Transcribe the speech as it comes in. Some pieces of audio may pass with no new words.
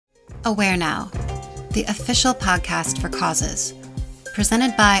Aware Now, the official podcast for causes.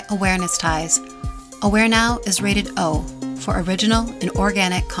 Presented by Awareness Ties, Aware Now is rated O for original and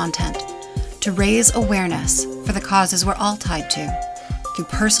organic content to raise awareness for the causes we're all tied to through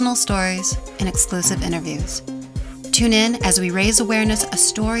personal stories and exclusive interviews. Tune in as we raise awareness a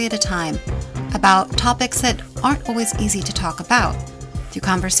story at a time about topics that aren't always easy to talk about through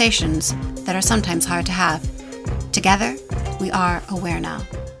conversations that are sometimes hard to have. Together, we are Aware Now.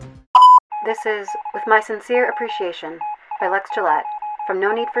 This is With My Sincere Appreciation by Lex Gillette from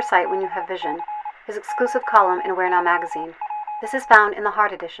No Need for Sight When You Have Vision, his exclusive column in Aware Now magazine. This is found in the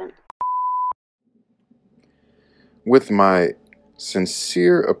Heart edition. With My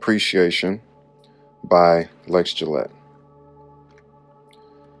Sincere Appreciation by Lex Gillette.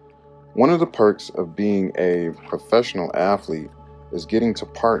 One of the perks of being a professional athlete is getting to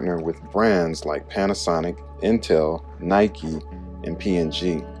partner with brands like Panasonic, Intel, Nike, and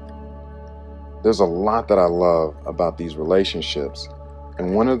P&G. There's a lot that I love about these relationships,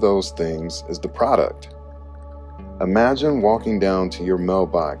 and one of those things is the product. Imagine walking down to your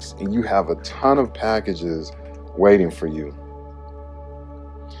mailbox and you have a ton of packages waiting for you.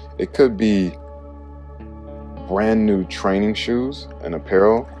 It could be brand new training shoes and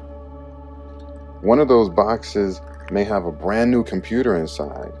apparel. One of those boxes may have a brand new computer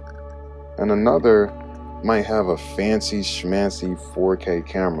inside, and another might have a fancy schmancy 4K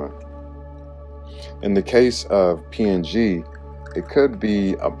camera. In the case of P&G, it could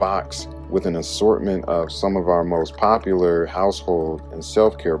be a box with an assortment of some of our most popular household and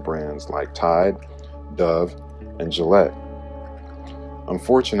self-care brands like Tide, Dove, and Gillette.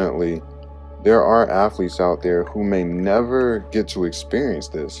 Unfortunately, there are athletes out there who may never get to experience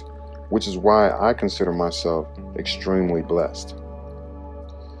this, which is why I consider myself extremely blessed.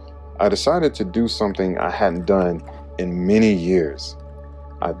 I decided to do something I hadn't done in many years.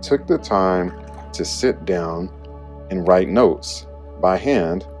 I took the time to sit down and write notes by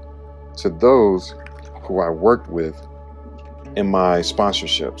hand to those who I worked with in my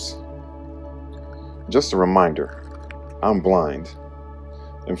sponsorships. Just a reminder, I'm blind.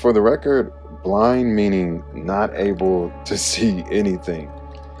 And for the record, blind meaning not able to see anything.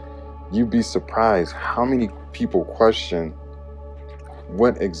 You'd be surprised how many people question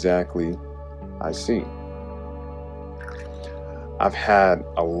what exactly I see. I've had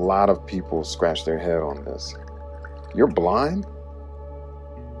a lot of people scratch their head on this. You're blind?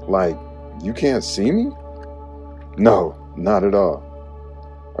 Like, you can't see me? No, not at all.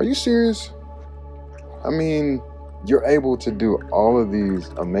 Are you serious? I mean, you're able to do all of these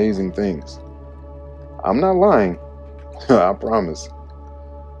amazing things. I'm not lying, I promise.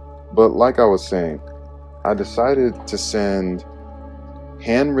 But like I was saying, I decided to send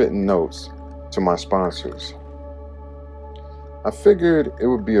handwritten notes to my sponsors. I figured it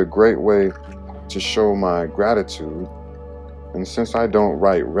would be a great way to show my gratitude, and since I don't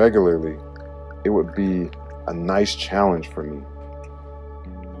write regularly, it would be a nice challenge for me.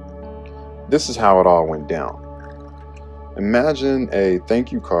 This is how it all went down. Imagine a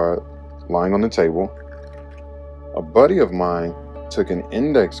thank you card lying on the table. A buddy of mine took an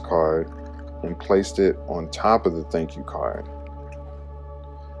index card and placed it on top of the thank you card.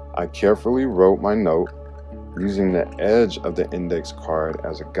 I carefully wrote my note using the edge of the index card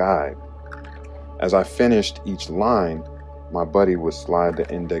as a guide. As I finished each line, my buddy would slide the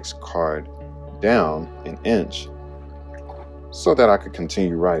index card down an inch so that I could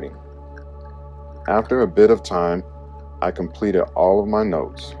continue writing. After a bit of time, I completed all of my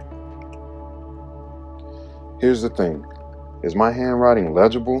notes. Here's the thing. Is my handwriting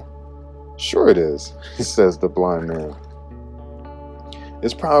legible? Sure it is, says the blind man.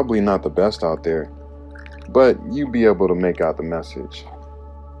 It's probably not the best out there, but you'll be able to make out the message.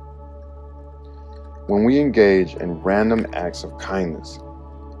 When we engage in random acts of kindness,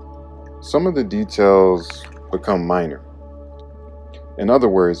 some of the details become minor. In other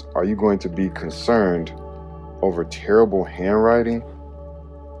words, are you going to be concerned over terrible handwriting,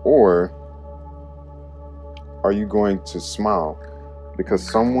 or are you going to smile because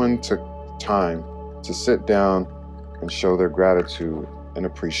someone took time to sit down and show their gratitude and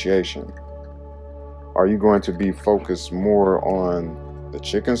appreciation? Are you going to be focused more on the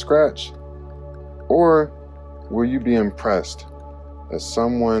chicken scratch? Or will you be impressed that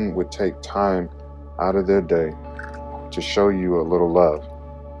someone would take time out of their day to show you a little love?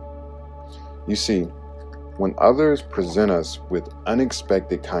 You see, when others present us with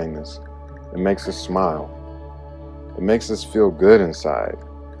unexpected kindness, it makes us smile. It makes us feel good inside.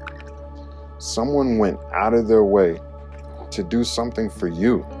 Someone went out of their way to do something for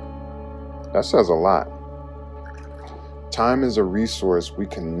you. That says a lot. Time is a resource we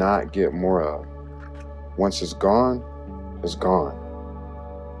cannot get more of. Once it's gone, it's gone.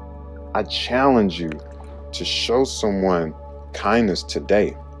 I challenge you to show someone kindness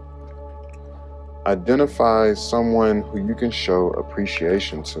today. Identify someone who you can show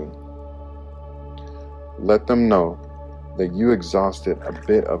appreciation to. Let them know that you exhausted a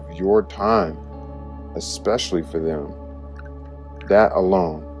bit of your time, especially for them. That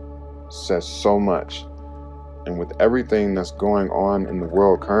alone says so much. And with everything that's going on in the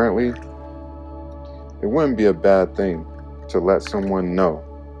world currently, it wouldn't be a bad thing to let someone know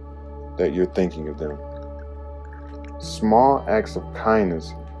that you're thinking of them. Small acts of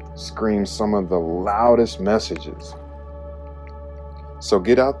kindness scream some of the loudest messages. So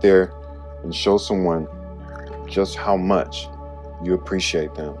get out there and show someone just how much you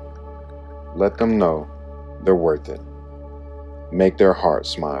appreciate them. Let them know they're worth it. Make their heart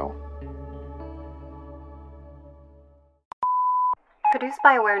smile. Produced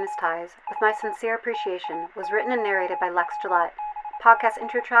by Awareness Ties, with my sincere appreciation, was written and narrated by Lex Gillette. Podcast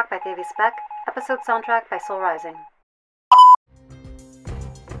intro track by Davey Speck. Episode soundtrack by Soul Rising.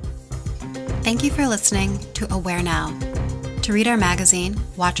 Thank you for listening to Aware Now. To read our magazine,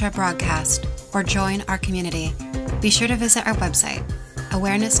 watch our broadcast, or join our community, be sure to visit our website,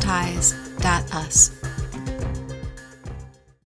 awarenessties.us.